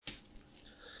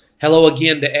Hello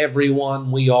again to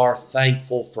everyone. We are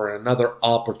thankful for another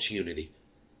opportunity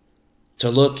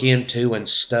to look into and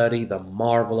study the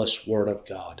marvelous Word of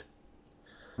God.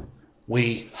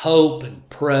 We hope and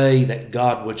pray that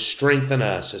God would strengthen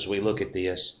us as we look at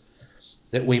this,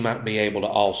 that we might be able to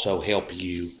also help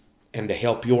you and to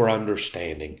help your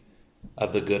understanding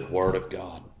of the good Word of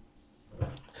God.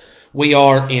 We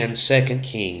are in 2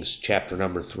 Kings chapter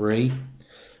number 3.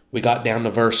 We got down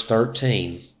to verse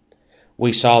 13.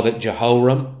 We saw that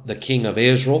Jehoram, the king of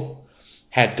Israel,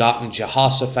 had gotten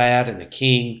Jehoshaphat and the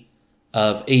king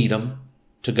of Edom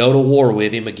to go to war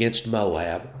with him against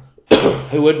Moab,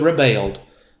 who had rebelled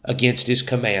against his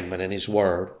commandment and his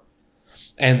word.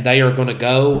 And they are going to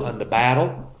go unto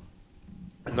battle,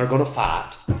 and they're going to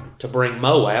fight to bring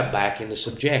Moab back into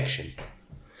subjection.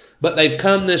 But they've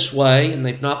come this way, and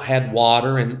they've not had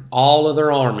water, and all of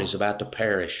their armies about to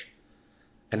perish.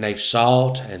 And they've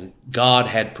sought, and God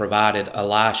had provided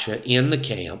Elisha in the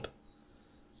camp.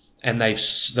 And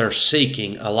they're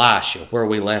seeking Elisha, where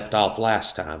we left off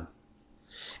last time.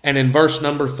 And in verse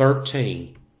number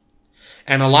 13,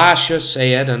 and Elisha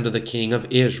said unto the king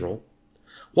of Israel,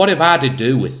 What have I to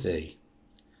do with thee?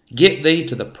 Get thee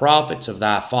to the prophets of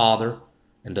thy father,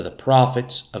 and to the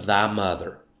prophets of thy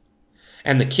mother.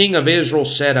 And the king of Israel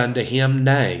said unto him,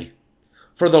 Nay,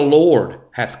 for the Lord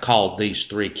hath called these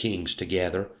three kings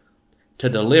together to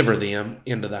deliver them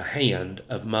into the hand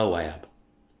of Moab.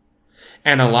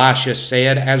 And Elisha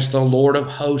said, As the Lord of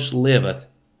hosts liveth,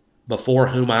 before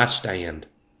whom I stand,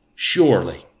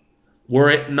 surely, were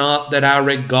it not that I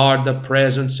regard the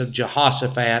presence of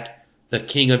Jehoshaphat, the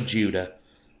king of Judah,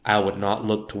 I would not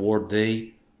look toward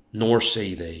thee, nor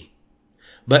see thee.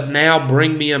 But now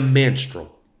bring me a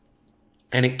minstrel.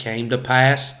 And it came to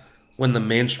pass, when the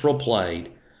minstrel played,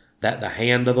 that the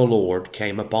hand of the Lord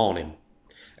came upon him.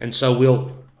 And so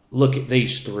we'll look at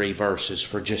these three verses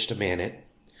for just a minute.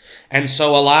 And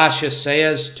so Elisha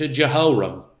says to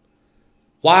Jehoram,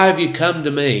 Why have you come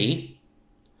to me?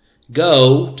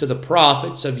 Go to the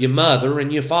prophets of your mother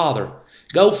and your father.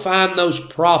 Go find those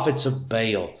prophets of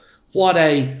Baal. What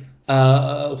a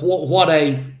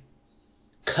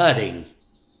cutting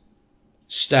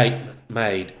statement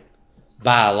made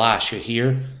by Elisha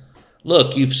here.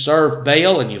 Look, you've served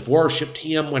Baal and you've worshipped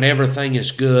him when everything is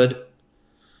good.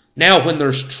 Now when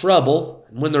there's trouble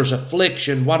and when there's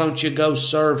affliction, why don't you go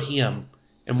serve him?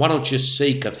 And why don't you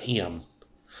seek of him?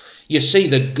 You see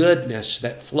the goodness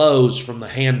that flows from the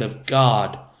hand of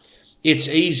God. It's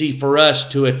easy for us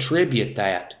to attribute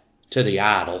that to the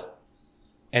idol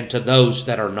and to those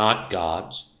that are not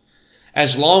God's.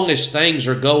 As long as things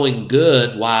are going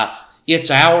good, why,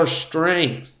 it's our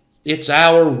strength. It's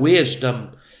our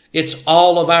wisdom. It's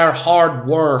all of our hard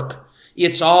work.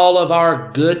 It's all of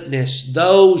our goodness.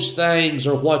 Those things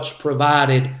are what's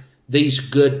provided these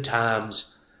good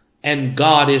times. And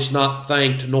God is not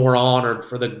thanked nor honored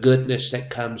for the goodness that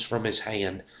comes from his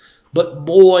hand. But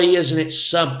boy, isn't it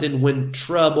something when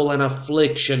trouble and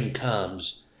affliction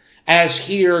comes. As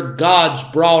here, God's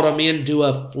brought them into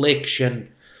affliction.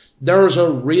 There's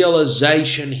a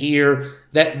realization here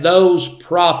that those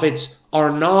prophets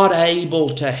are not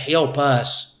able to help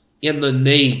us in the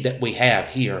need that we have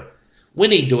here. We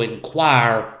need to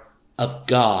inquire of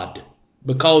God,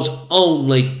 because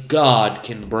only God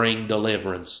can bring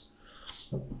deliverance.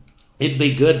 It'd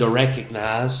be good to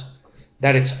recognize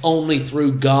that it's only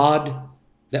through God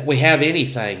that we have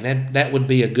anything. That would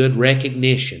be a good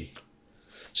recognition.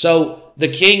 So the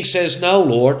king says, No,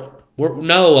 Lord.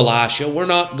 No, Elisha, we're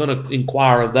not going to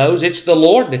inquire of those. It's the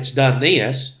Lord that's done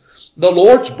this. The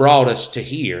Lord's brought us to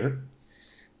here.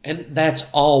 And that's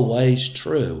always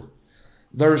true.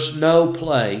 There's no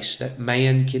place that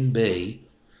man can be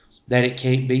that it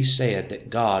can't be said that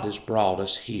God has brought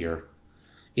us here.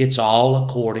 It's all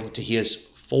according to his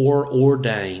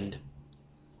foreordained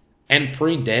and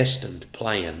predestined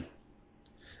plan,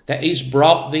 that he's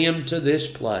brought them to this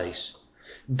place.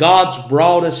 God's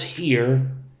brought us here,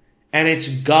 and it's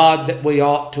God that we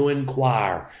ought to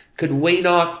inquire. Could we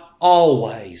not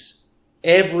always,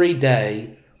 every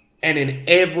day, and in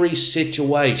every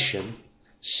situation,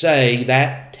 say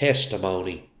that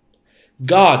testimony?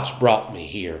 God's brought me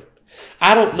here.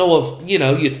 I don't know if,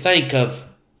 you think of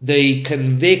the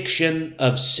conviction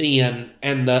of sin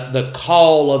and the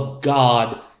call of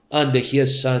God unto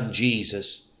his son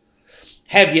Jesus.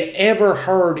 Have you ever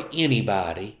heard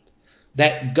anybody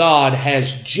that God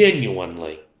has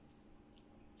genuinely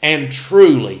and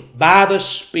truly, by the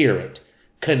Spirit,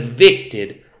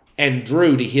 convicted and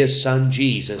drew to his son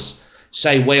Jesus,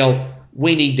 say, well,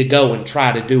 we need to go and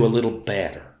try to do a little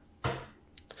better?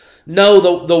 No,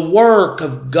 the work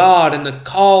of God and the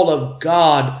call of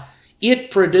God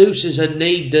it produces a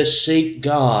need to seek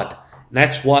God.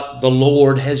 That's what the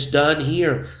Lord has done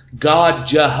here. God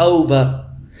Jehovah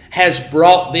has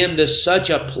brought them to such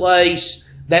a place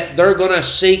that they're going to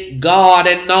seek God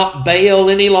and not Baal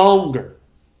any longer.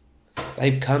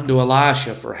 They've come to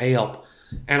Elisha for help,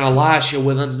 and Elisha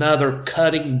with another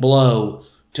cutting blow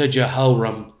to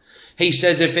Jehoram. He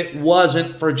says, if it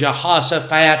wasn't for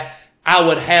Jehoshaphat, I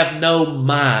would have no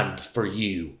mind for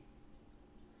you.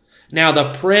 Now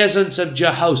the presence of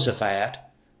Jehoshaphat,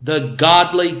 the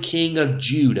godly king of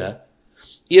Judah,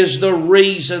 is the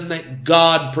reason that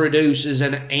God produces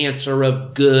an answer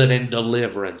of good and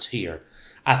deliverance here.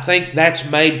 I think that's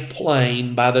made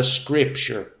plain by the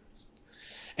Scripture.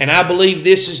 And I believe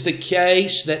this is the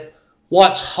case, that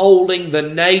what's holding the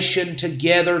nation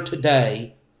together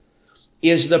today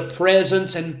is the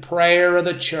presence and prayer of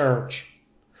the church.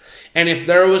 And if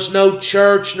there was no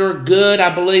church nor good,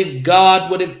 I believe God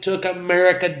would have took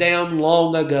America down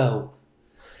long ago.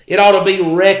 It ought to be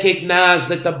recognized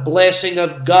that the blessing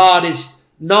of God is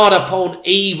not upon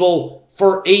evil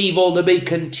for evil to be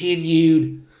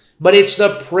continued, but it's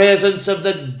the presence of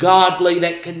the godly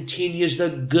that continues the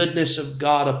goodness of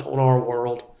God upon our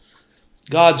world.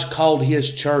 God's called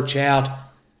His church out,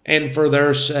 and for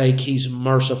their sake He's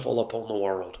merciful upon the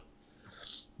world.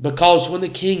 Because when the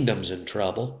kingdom's in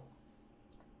trouble,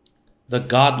 the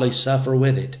godly suffer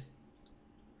with it.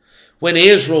 When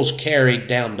Israel's carried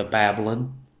down to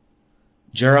Babylon,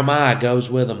 Jeremiah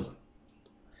goes with them.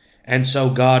 And so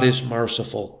God is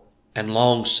merciful and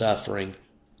long-suffering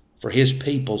for His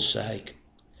people's sake.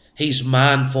 He's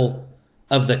mindful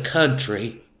of the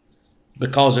country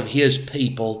because of His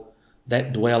people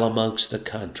that dwell amongst the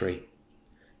country.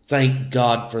 Thank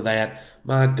God for that.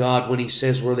 My God, when He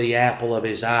says we're the apple of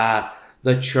His eye,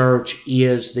 the church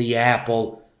is the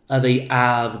apple of the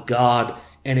eye of God,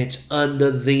 and it's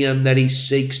unto them that He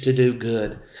seeks to do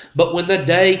good. But when the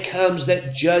day comes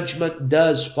that judgment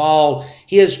does fall,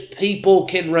 His people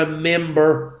can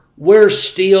remember we're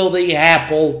still the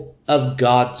apple of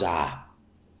God's eye.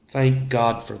 Thank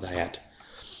God for that.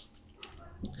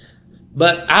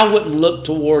 But I wouldn't look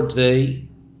toward thee.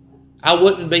 I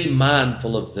wouldn't be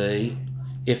mindful of thee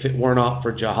if it were not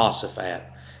for Jehoshaphat.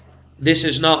 This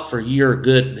is not for your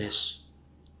goodness,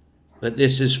 but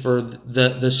this is for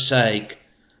the sake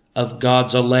of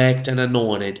God's elect and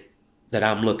anointed that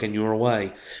I'm looking your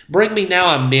way. Bring me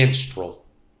now a minstrel.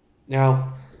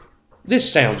 Now,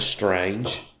 this sounds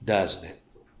strange, doesn't it?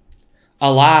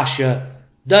 Elisha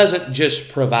doesn't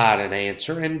just provide an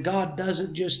answer, and God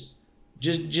doesn't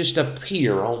just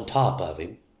appear on top of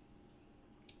him.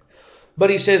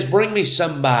 But He says, bring me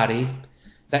somebody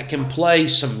that can play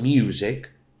some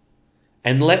music,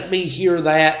 and let me hear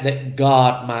that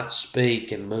God might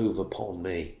speak and move upon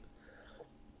me.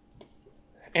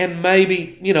 And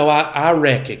maybe, I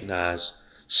recognize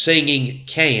singing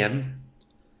can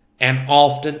and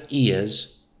often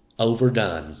is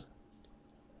overdone.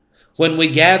 When we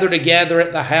gather together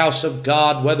at the house of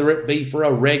God, whether it be for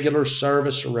a regular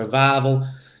service or revival,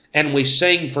 and we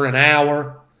sing for an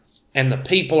hour, and the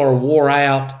people are wore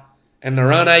out, and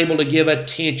they're unable to give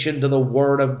attention to the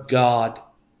Word of God,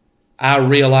 I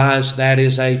realize that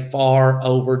is a far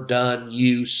overdone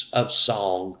use of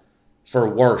song for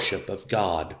worship of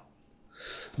God.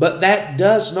 But that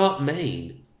does not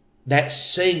mean that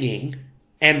singing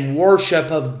and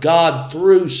worship of God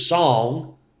through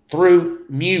song, through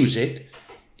music,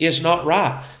 is not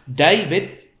right.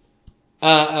 David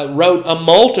wrote a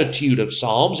multitude of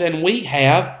psalms, and we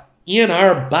have in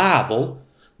our Bible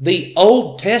the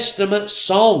Old Testament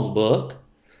songbook,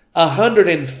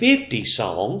 150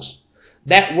 songs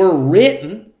that were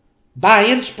written by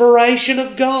inspiration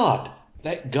of God,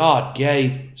 that God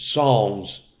gave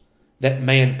songs that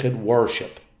man could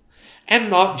worship.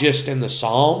 And not just in the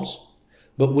Psalms,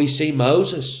 but we see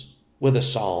Moses with a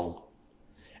song.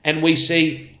 And we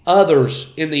see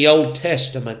others in the Old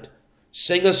Testament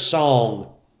sing a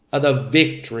song of the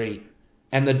victory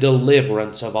and the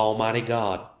deliverance of Almighty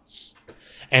God.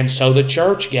 And so the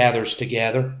church gathers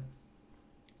together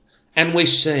and we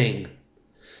sing.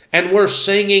 And we're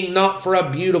singing not for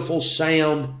a beautiful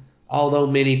sound, although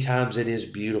many times it is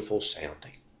beautiful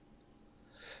sounding.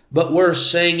 But we're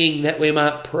singing that we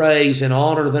might praise and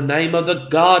honor the name of the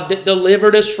God that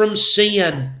delivered us from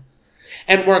sin.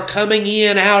 And we're coming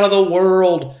in out of the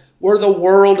world where the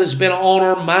world has been on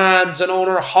our minds and on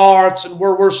our hearts, and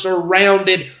where we're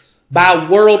surrounded by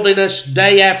worldliness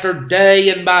day after day,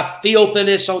 and by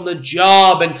filthiness on the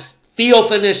job, and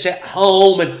filthiness at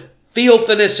home, and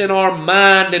filthiness in our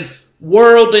mind, and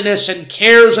worldliness and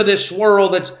cares of this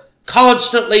world that's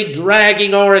constantly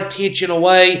dragging our attention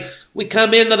away. We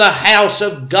come into the house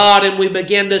of God and we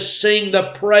begin to sing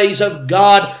the praise of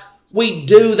God. We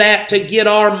do that to get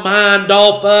our mind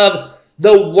off of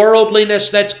the worldliness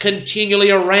that's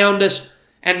continually around us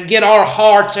and get our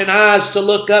hearts and eyes to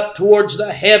look up towards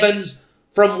the heavens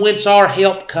from whence our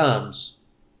help comes.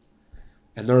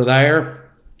 And they're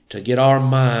there to get our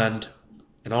mind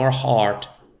and our heart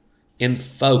in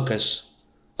focus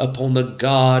upon the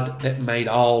God that made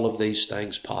all of these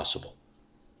things possible.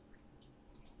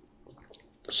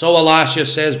 So Elisha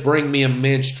says, bring me a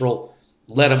minstrel,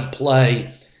 let him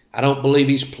play. I don't believe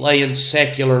he's playing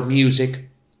secular music,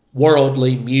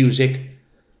 worldly music,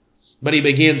 but he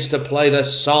begins to play the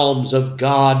Psalms of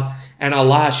God, and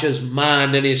Elisha's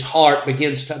mind and his heart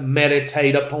begins to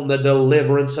meditate upon the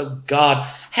deliverance of God.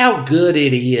 How good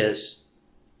it is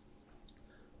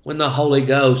when the Holy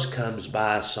Ghost comes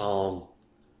by a song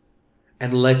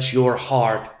and lets your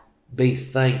heart be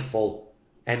thankful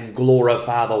and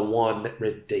glorify the one that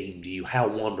redeemed you. How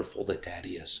wonderful that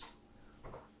is.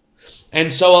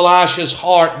 And so Elisha's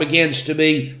heart begins to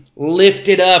be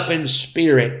lifted up in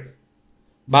spirit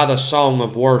by the song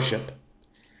of worship.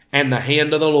 And the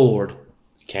hand of the Lord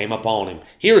came upon him.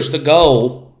 Here's the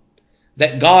goal,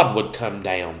 that God would come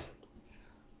down.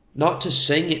 Not to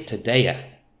sing it to death,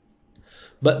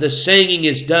 but the singing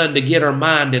is done to get our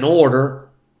mind in order,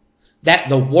 that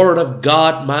the word of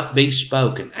God might be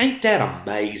spoken. Ain't that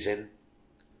amazing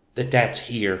that that's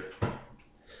here?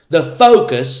 The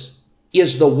focus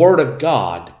is the word of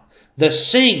God. The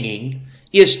singing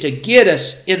is to get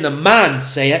us in the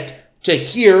mindset to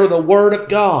hear the word of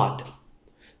God.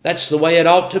 That's the way it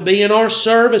ought to be in our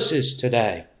services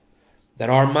today. That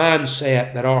our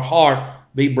mindset, that our heart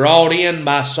be brought in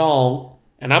by song.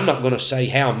 And I'm not going to say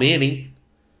how many,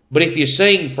 but if you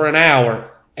sing for an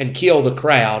hour and kill the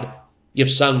crowd, you've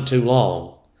sung too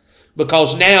long.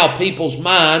 Because now people's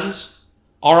minds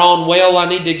are on, well, I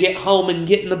need to get home and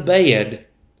get in the bed.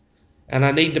 And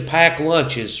I need to pack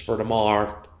lunches for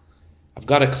tomorrow. I've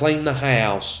got to clean the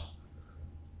house.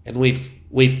 And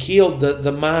we've killed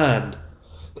the mind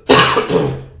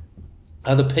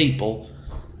of the people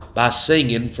by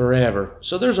singing forever.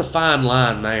 So there's a fine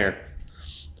line there.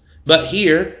 But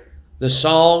here, the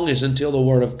song is until the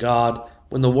word of God.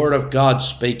 When the word of God's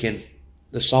speaking,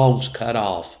 the song's cut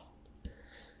off.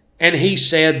 And he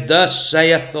said, thus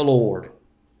saith the Lord,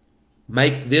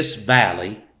 make this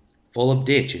valley full of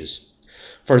ditches.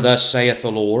 For thus saith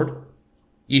the Lord,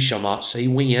 ye shall not see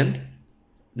wind,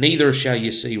 neither shall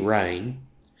ye see rain.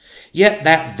 Yet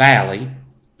that valley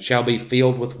shall be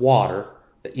filled with water,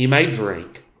 that ye may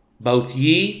drink, both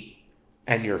ye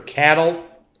and your cattle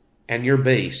and your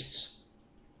beasts.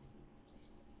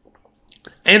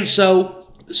 And so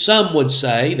some would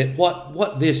say that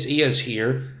what this is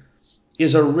here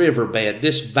is a riverbed.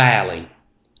 This valley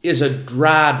is a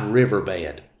dried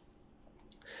riverbed.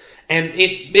 And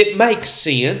it makes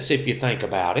sense, if you think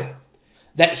about it,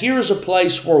 that here's a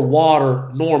place where water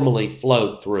normally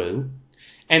flowed through,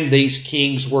 and these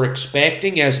kings were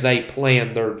expecting, as they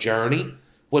planned their journey,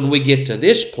 when we get to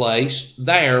this place,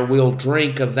 there we'll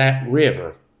drink of that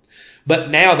river. But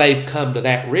now they've come to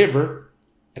that river,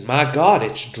 and my God,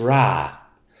 it's dry.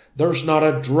 There's not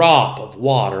a drop of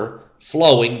water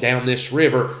flowing down this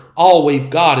river. All we've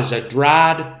got is a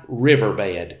dried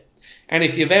riverbed. And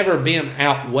if you've ever been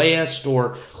out west,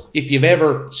 or if you've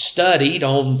ever studied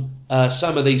on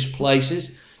some of these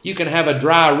places, you can have a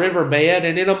dry riverbed,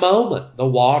 and in a moment the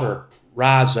water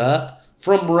rise up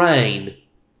from rain.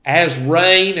 As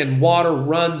rain and water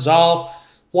runs off,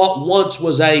 what once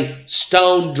was a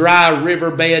stone dry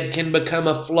riverbed can become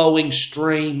a flowing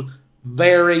stream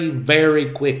very,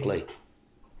 very quickly.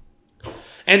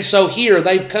 And so here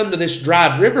they've come to this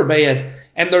dried riverbed,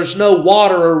 and there's no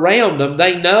water around them.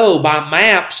 They know by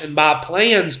maps and by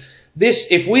plans,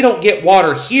 if we don't get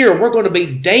water here, we're going to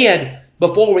be dead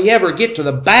before we ever get to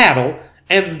the battle.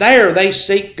 And there they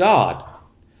seek God.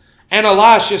 And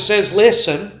Elisha says,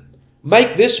 listen,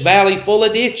 make this valley full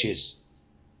of ditches.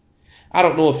 I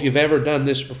don't know if you've ever done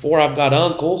this before. I've got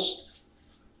uncles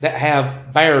that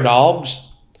have bear dogs.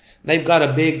 They've got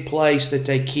a big place that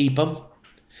they keep them.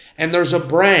 And there's a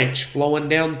branch flowing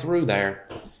down through there.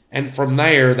 And from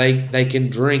there, they can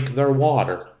drink their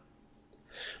water.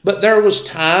 But there was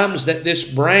times that this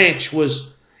branch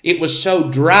was so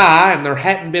dry, and there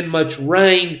hadn't been much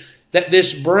rain, that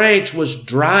this branch was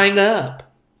drying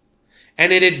up.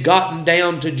 And it had gotten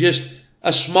down to just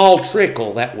a small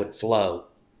trickle that would flow.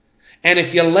 And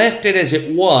if you left it as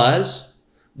it was,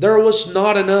 there was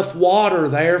not enough water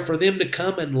there for them to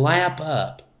come and lap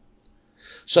up.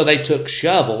 So they took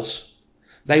shovels.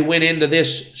 They went into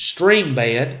this stream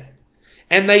bed,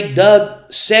 And they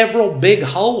dug several big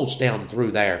holes down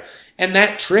through there. And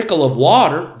that trickle of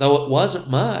water, though it wasn't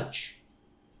much,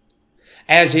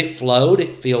 as it flowed,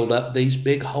 it filled up these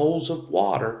big holes of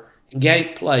water and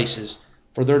gave places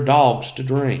for their dogs to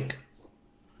drink.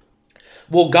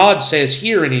 Well, God says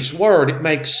here in His Word, it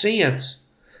makes sense.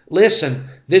 Listen,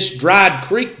 this dried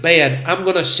creek bed, I'm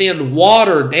going to send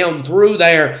water down through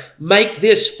there, make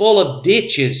this full of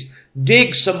ditches,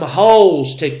 dig some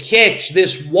holes to catch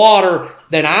this water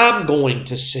that I'm going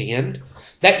to send,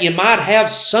 that you might have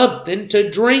something to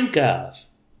drink of.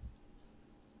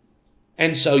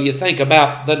 And so you think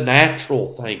about the natural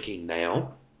thinking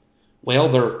now. Well,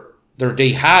 they're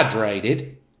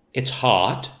dehydrated. It's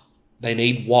hot. They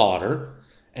need water.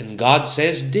 And God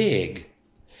says dig.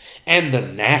 And the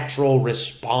natural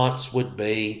response would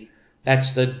be,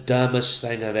 that's the dumbest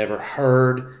thing I've ever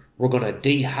heard. We're going to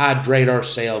dehydrate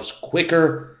ourselves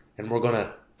quicker, and we're going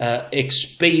to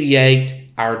expedite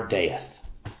our death.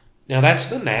 Now, that's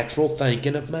the natural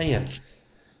thinking of man.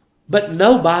 But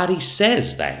nobody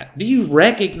says that. Do you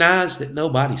recognize that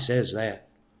nobody says that?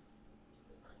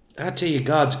 I tell you,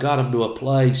 God's got them to a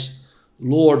place,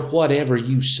 Lord, whatever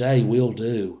you say, we'll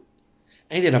do.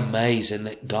 Ain't it amazing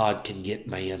that God can get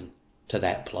man to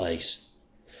that place?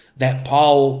 That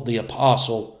Paul the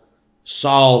apostle,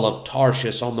 Saul of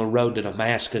Tarsus on the road to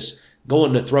Damascus,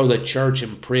 going to throw the church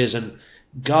in prison,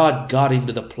 God got him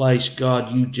to the place,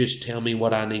 God, you just tell me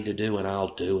what I need to do and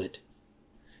I'll do it.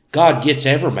 God gets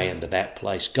every man to that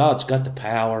place. God's got the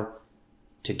power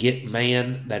to get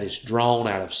man that is drawn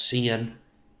out of sin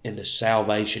into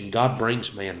salvation. God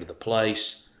brings man to the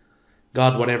place.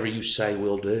 God, whatever you say,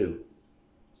 we'll do.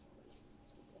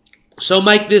 So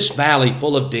make this valley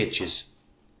full of ditches.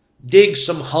 Dig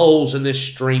some holes in this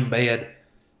stream bed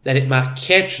that it might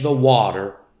catch the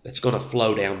water that's going to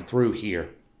flow down through here.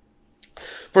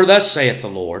 For thus saith the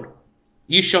Lord,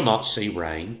 you shall not see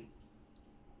rain.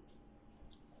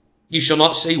 You shall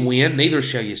not see wind, neither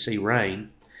shall you see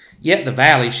rain. Yet the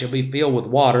valley shall be filled with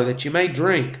water that you may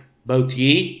drink, both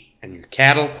ye and your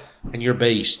cattle and your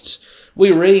beasts.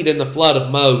 We read in the flood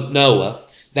of Noah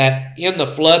that in the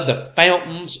flood the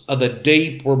fountains of the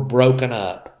deep were broken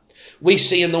up. We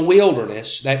see in the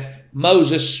wilderness that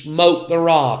Moses smote the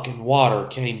rock and water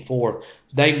came forth.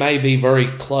 They may be very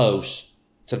close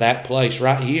to that place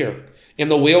right here in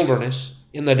the wilderness,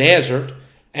 in the desert,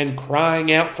 and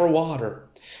crying out for water.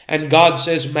 And God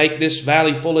says, make this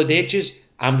valley full of ditches.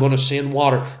 I'm going to send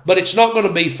water. But it's not going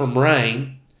to be from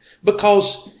rain,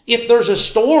 because if there's a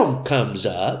storm comes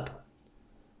up,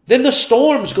 then the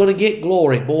storm's going to get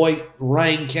glory. Boy,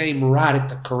 rain came right at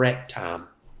the correct time.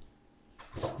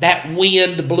 That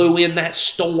wind blew in that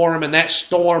storm, and that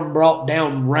storm brought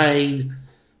down rain.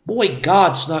 Boy,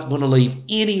 God's not going to leave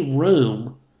any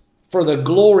room for the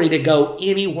glory to go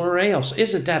anywhere else.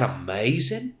 Isn't that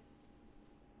amazing?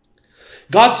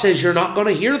 God says you're not going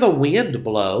to hear the wind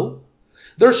blow.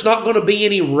 There's not going to be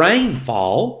any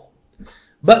rainfall.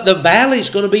 But the valley's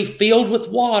going to be filled with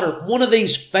water. One of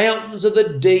these fountains of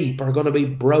the deep are going to be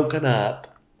broken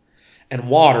up. And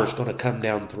water's going to come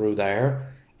down through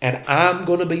there. And I'm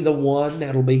going to be the one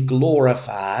that'll be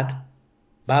glorified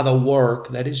by the work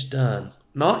that is done.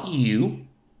 Not you,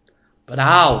 but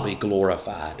I'll be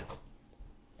glorified.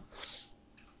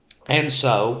 And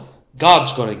so,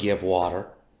 God's going to give water.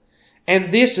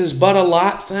 And this is but a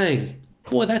light thing.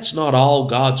 Boy, that's not all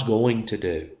God's going to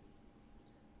do.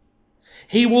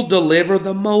 He will deliver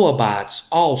the Moabites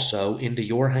also into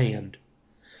your hand.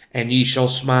 And ye shall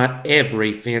smite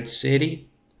every fenced city,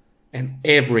 and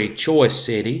every choice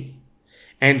city,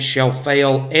 and shall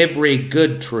fell every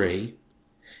good tree,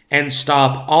 and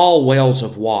stop all wells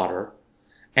of water,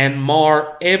 and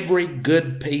mar every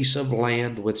good piece of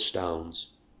land with stones.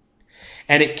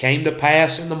 And it came to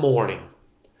pass in the morning.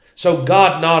 So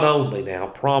God not only now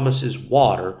promises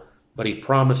water, but He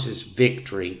promises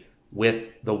victory with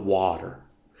the water.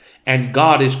 And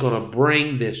God is going to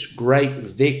bring this great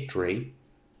victory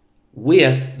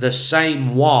with the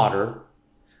same water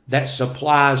that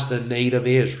supplies the need of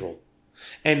Israel.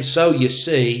 And so you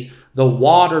see, the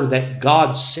water that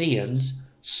God sends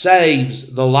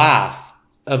saves the life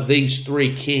of these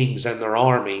three kings and their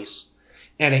armies,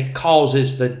 and it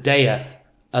causes the death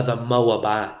of the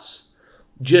Moabites.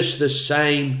 Just the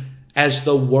same as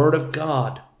the Word of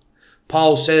God.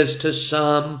 Paul says, to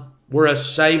some were a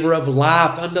savor of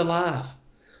life unto life.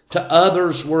 To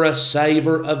others were a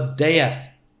savor of death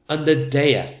unto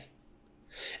death.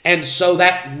 And so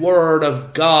that Word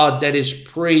of God that is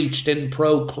preached and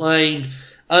proclaimed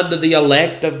unto the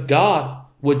elect of God,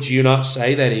 would you not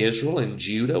say that Israel and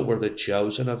Judah were the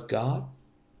chosen of God?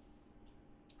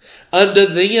 Unto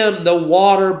them the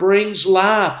water brings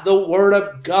life. The Word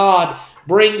of God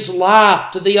brings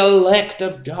life to the elect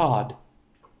of God.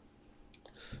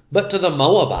 But to the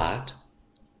Moabite,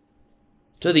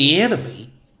 to the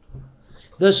enemy,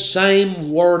 the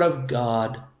same Word of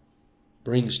God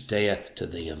brings death to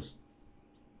them.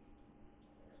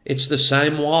 It's the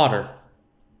same water.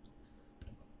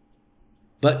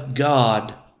 But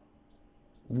God,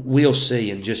 we'll see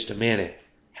in just a minute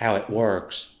how it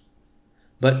works.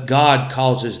 But God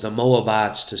causes the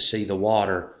Moabites to see the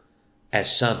water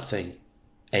as something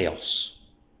else.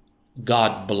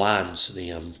 God blinds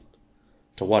them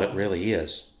to what it really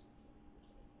is.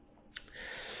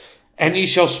 And ye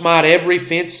shall smite every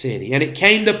fenced city. And it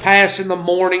came to pass in the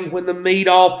morning when the meat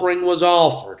offering was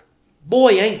offered.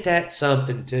 Boy, ain't that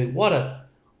something too.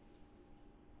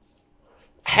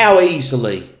 How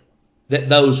easily that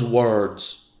those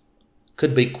words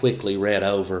could be quickly read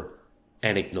over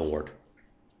and ignored.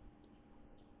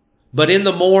 But in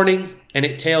the morning, and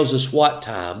it tells us what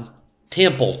time?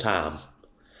 Temple time.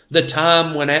 The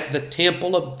time when at the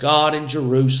temple of God in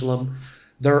Jerusalem,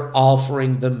 they're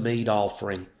offering the meat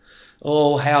offering.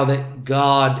 Oh, how that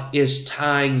God is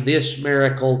tying this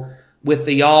miracle with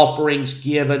the offerings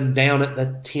given down at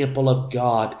the temple of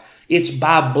God. It's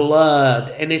by blood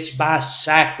and it's by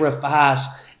sacrifice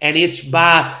and it's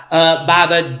by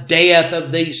the death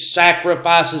of these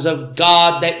sacrifices of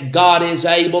God that God is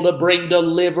able to bring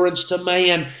deliverance to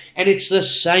man. And it's the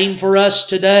same for us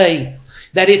today.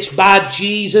 That it's by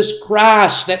Jesus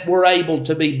Christ that we're able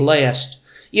to be blessed.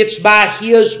 It's by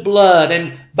His blood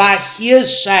and by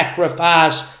His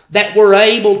sacrifice that we're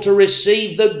able to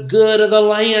receive the good of the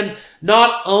land.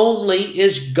 Not only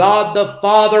is God the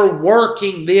Father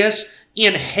working this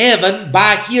in heaven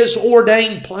by His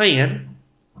ordained plan,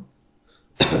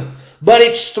 but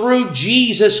it's through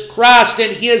Jesus Christ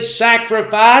and His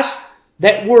sacrifice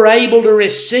that we're able to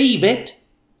receive it.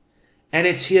 And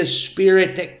it's His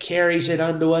Spirit that carries it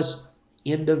unto us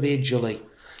individually.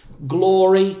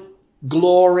 Glory,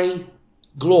 glory,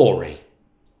 glory.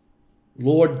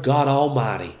 Lord God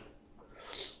Almighty.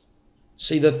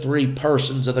 See, the three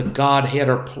persons of the Godhead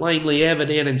are plainly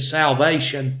evident in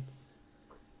salvation.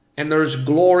 And there's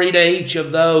glory to each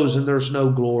of those, and there's no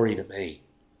glory to me.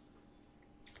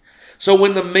 So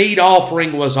when the meat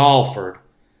offering was offered,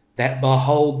 that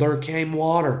behold, there came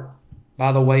water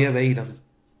by the way of Edom.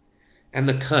 And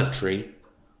the country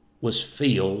was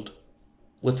filled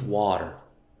with water.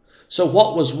 So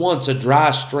what was once a dry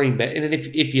stream bed, and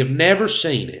if you've never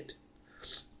seen it,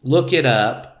 look it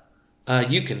up.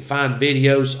 You can find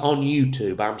videos on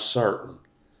YouTube, I'm certain,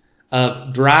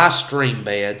 of dry stream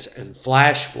beds and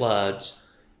flash floods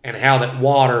and how that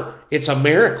water, it's a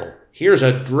miracle. Here's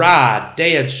a dry,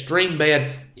 dead stream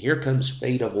bed. Here comes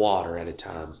feet of water at a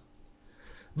time.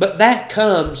 But that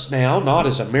comes now not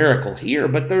as a miracle here,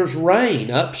 but there's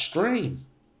rain upstream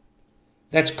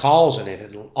that's causing it.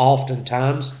 And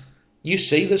oftentimes you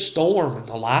see the storm and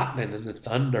the lightning and the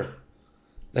thunder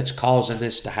that's causing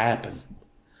this to happen.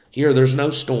 Here there's no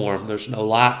storm, there's no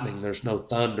lightning, there's no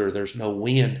thunder, there's no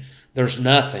wind, there's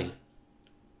nothing.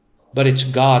 But it's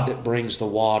God that brings the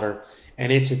water,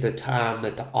 and it's at the time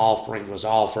that the offering was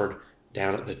offered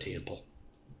down at the temple.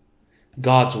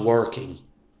 God's working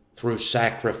through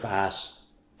sacrifice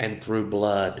and through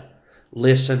blood.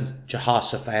 Listen,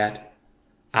 Jehoshaphat,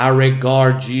 I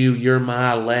regard you, you're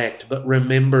my elect, but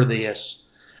remember this,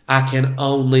 I can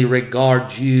only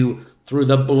regard you through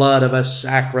the blood of a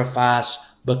sacrifice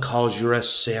because you're a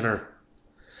sinner.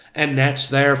 And that's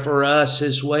there for us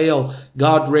as well.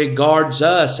 God regards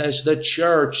us as the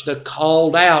church, the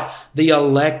called out, the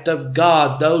elect of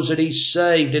God, those that He's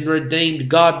saved and redeemed.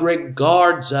 God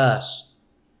regards us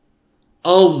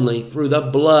only through the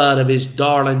blood of His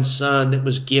darling Son that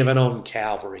was given on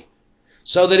Calvary.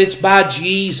 So that it's by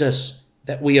Jesus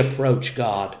that we approach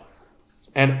God,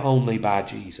 and only by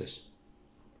Jesus.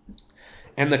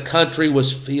 And the country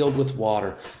was filled with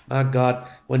water. My God,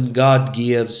 when God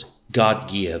gives, God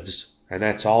gives. And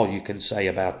that's all you can say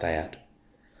about that.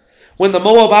 When the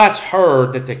Moabites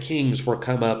heard that the kings were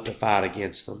come up to fight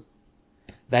against them,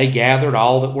 they gathered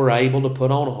all that were able to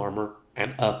put on armor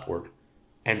and upward,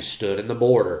 and stood in the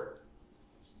border.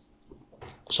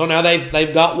 So now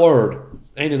they've got word.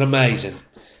 Ain't it amazing?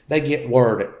 They get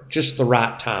word at just the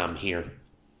right time here.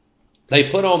 They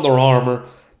put on their armor.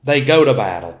 They go to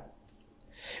battle.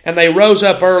 And they rose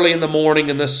up early in the morning,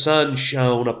 and the sun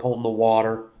shone upon the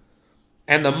water.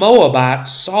 And the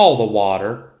Moabites saw the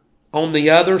water on the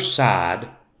other side,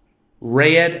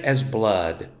 red as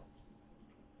blood.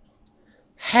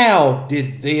 How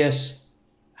did this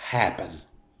happen?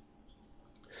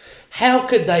 How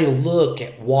could they look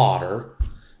at water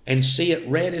and see it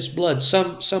red as blood.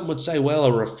 Some would say, well,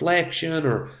 a reflection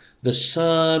or the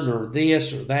sun or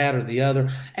this or that or the other.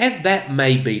 And that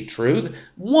may be true.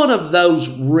 One of those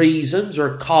reasons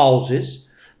or causes,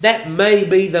 that may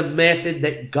be the method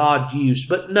that God used.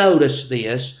 But notice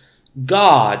this.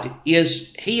 He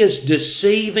is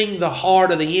deceiving the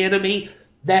heart of the enemy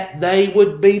that they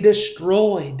would be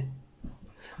destroyed.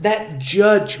 That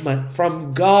judgment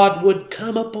from God would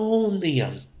come upon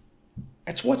them.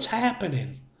 That's what's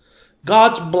happening.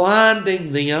 God's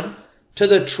blinding them to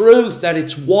the truth that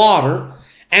it's water,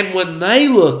 and when they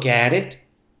look at it,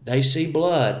 they see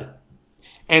blood.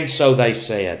 And so they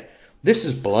said, this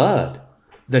is blood.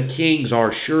 The kings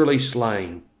are surely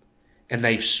slain, and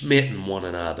they've smitten one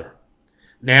another.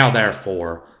 Now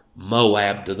therefore,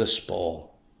 Moab to the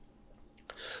spoil.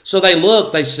 So they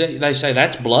look, they say,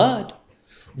 that's blood.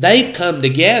 They've come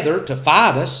together to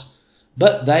fight us,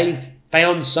 but they've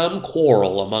found some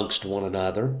quarrel amongst one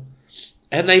another,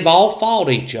 and they've all fought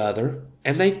each other,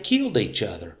 and they've killed each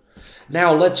other.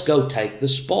 Now let's go take the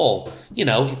spoil.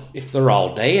 If they're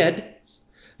all dead,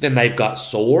 then they've got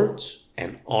swords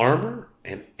and armor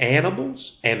and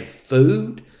animals and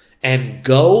food and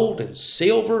gold and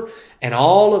silver and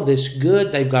all of this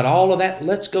good. They've got all of that.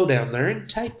 Let's go down there and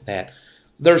take that.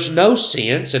 There's no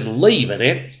sense in leaving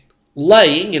it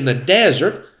laying in the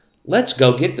desert. Let's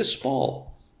go get the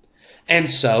spoil. And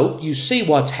so you see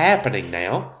what's happening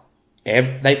now.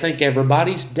 They think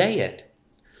everybody's dead.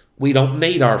 We don't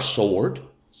need our sword.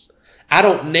 I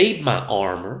don't need my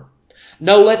armor.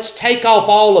 No, let's take off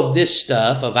all of this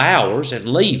stuff of ours and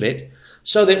leave it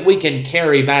so that we can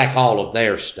carry back all of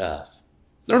their stuff.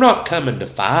 They're not coming to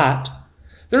fight.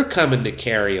 They're coming to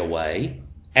carry away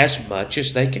as much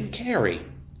as they can carry.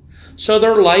 So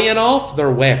they're laying off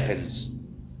their weapons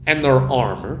and their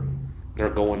armor. They're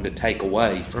going to take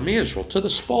away from Israel to the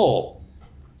spoil.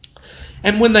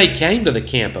 And when they came to the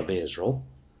camp of Israel,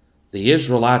 the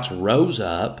Israelites rose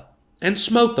up and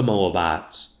smote the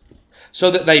Moabites,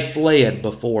 so that they fled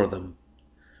before them.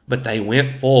 But they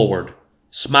went forward,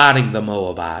 smiting the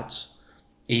Moabites,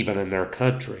 even in their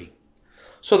country.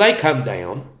 So they come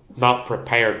down, not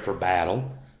prepared for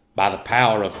battle, by the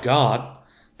power of God.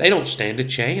 They don't stand a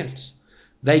chance.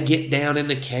 They get down in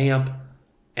the camp,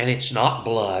 and it's not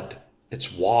blood,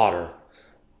 it's water.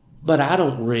 But I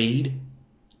don't read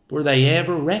where they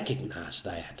ever recognize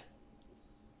that.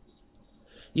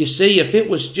 You see, if it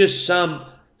was just some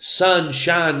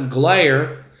sunshine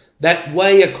glare, that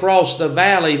way across the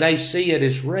valley they see it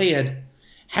as red.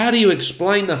 How do you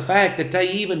explain the fact that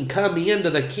they even come into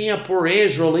the camp where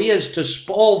Israel is to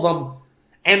spoil them,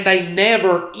 and they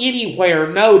never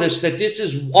anywhere notice that this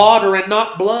is water and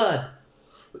not blood?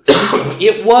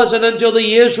 It wasn't until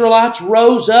the Israelites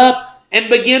rose up and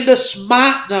began to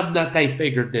smite them that they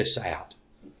figured this out.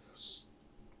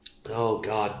 Oh,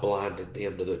 God blinded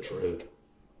them to the truth.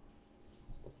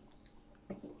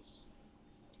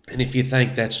 And if you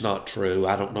think that's not true,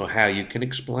 I don't know how you can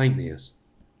explain this.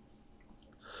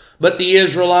 But the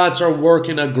Israelites are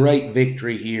working a great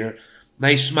victory here.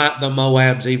 They smite the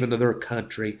Moabs even to their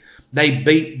country. They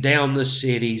beat down the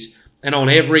cities, and on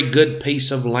every good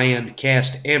piece of land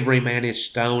cast every man his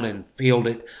stone and filled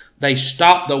it. They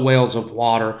stopped the wells of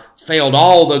water, felled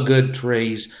all the good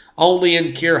trees. Only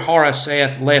in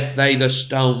Kir-Hareseth left they the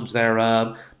stones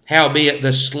thereof. Howbeit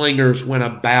the slingers went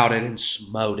about it and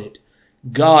smote it.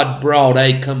 God brought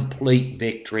a complete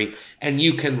victory, and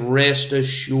you can rest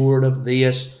assured of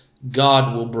this.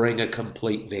 God will bring a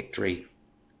complete victory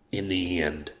in the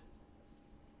end.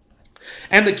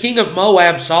 And the king of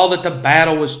Moab saw that the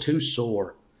battle was too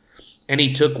sore, and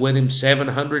he took with him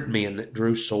 700 men that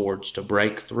drew swords to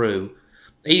break through,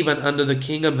 even unto the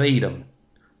king of Edom,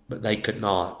 but they could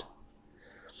not.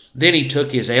 Then he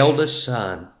took his eldest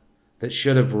son, that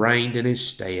should have reigned in his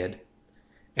stead,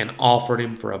 and offered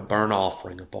him for a burnt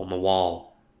offering upon the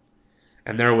wall.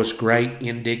 And there was great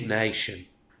indignation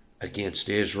against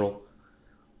Israel,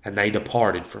 and they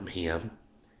departed from him,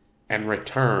 and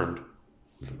returned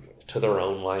to their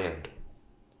own land.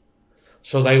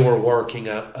 So they were working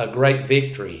a great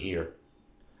victory here.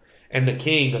 And the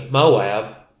king of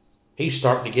Moab, he's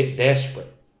starting to get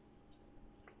desperate.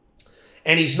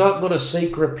 And he's not going to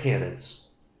seek repentance.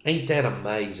 Ain't that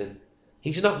amazing?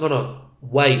 He's not going to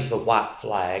wave the white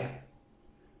flag.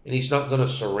 And he's not going to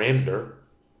surrender.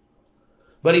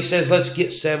 But he says, let's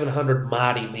get 700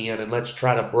 mighty men and let's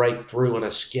try to break through and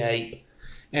escape.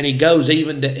 And he goes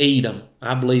even to Edom.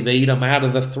 I believe Edom, out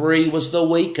of the three, was the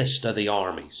weakest of the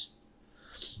armies.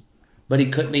 But he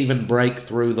couldn't even break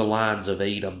through the lines of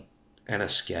Edom and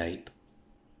escape.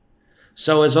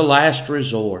 So as a last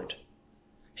resort,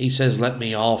 He says, let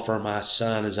me offer my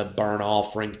son as a burnt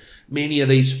offering. Many of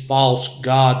these false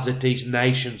gods that these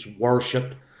nations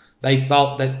worship, they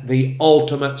thought that the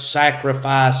ultimate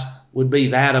sacrifice would be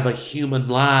that of a human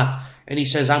life. And he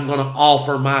says, I'm going to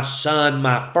offer my son,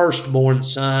 my firstborn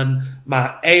son,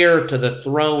 my heir to the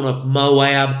throne of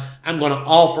Moab. I'm going to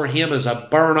offer him as a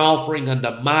burnt offering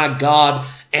unto my God,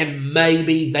 and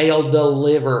maybe they'll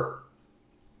deliver.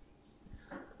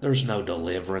 There's no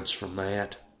deliverance from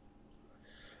that.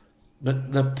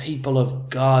 But the people of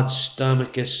God's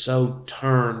stomach is so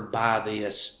turned by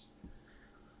this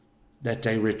that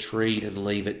they retreat and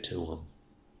leave it to them.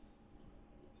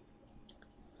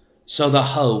 So the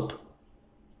hope,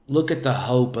 look at the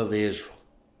hope of Israel.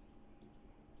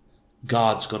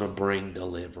 God's going to bring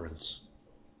deliverance.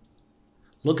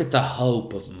 Look at the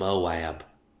hope of Moab.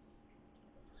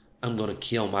 I'm going to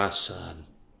kill my son.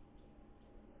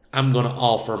 I'm going to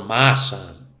offer my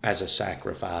son as a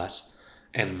sacrifice,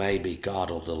 and maybe God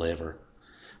will deliver.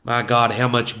 My God, how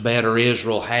much better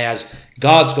Israel has.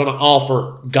 God's going to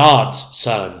offer God's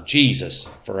son, Jesus,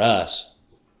 for us.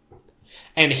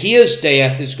 And his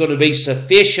death is going to be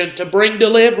sufficient to bring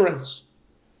deliverance.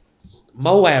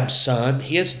 Moab's son,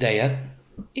 his death,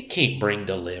 it can't bring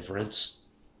deliverance.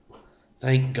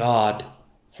 Thank God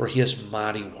for his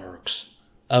mighty works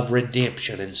of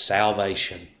redemption and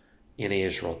salvation in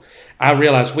Israel. I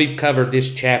realize we've covered this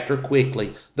chapter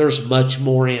quickly. There's much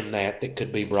more in that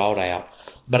could be brought out.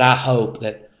 But I hope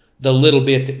that the little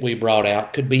bit that we brought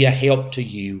out could be a help to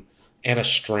you and a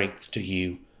strength to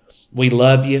you. We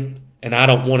love you, and I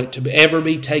don't want it to ever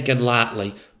be taken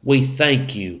lightly. We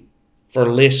thank you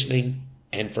for listening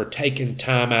and for taking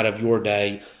time out of your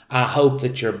day. I hope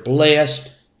that you're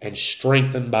blessed and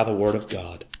strengthened by the Word of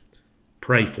God.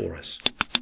 Pray for us.